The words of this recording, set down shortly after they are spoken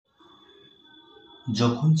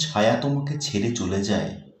যখন ছায়া তোমাকে ছেড়ে চলে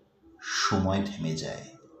যায়, সময় থেমে যায়।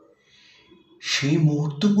 সেই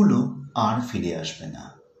মুহূর্তগুলো আর ফিরে আসবে না।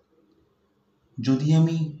 যদি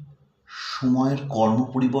আমি সময়ের কর্ম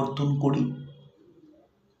পরিবর্তন করি,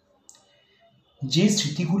 যে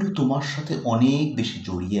স্মৃতিগুলো তোমার সাথে অনেক বেশি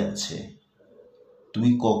জড়িয়ে আছে,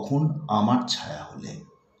 তুমি কখন আমার ছায়া হলে,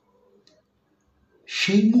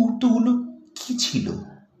 সেই মুহূর্তগুলো কি ছিল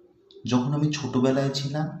যখন আমি ছোটবেলায়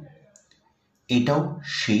ছিলাম? এটাও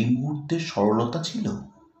সেই মুহূর্তের সরলতা ছিল।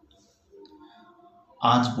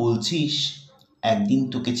 আজ বলছিস একদিন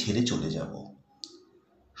তোকে ছেড়ে চলে যাব।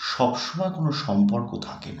 সবসময় কোনো সম্পর্ক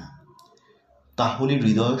থাকে না। তাহলে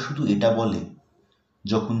হৃদয় শুধু এটা বলে,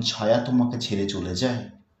 যখন ছায়া তোমাকে ছেড়ে চলে যায়,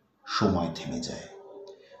 সময় থেমে যায়।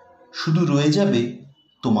 শুধু রয়ে যাবে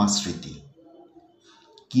তোমার স্মৃতি,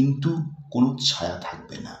 কিন্তু কোনো ছায়া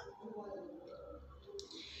থাকবে না।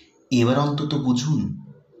 এবার অন্তত বুঝুন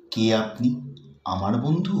কে আপনি, আমার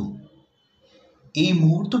বন্ধু। এই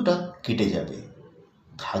মুহূর্তটা কেটে যাবে,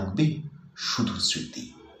 থাকবে শুধু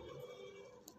স্মৃতি।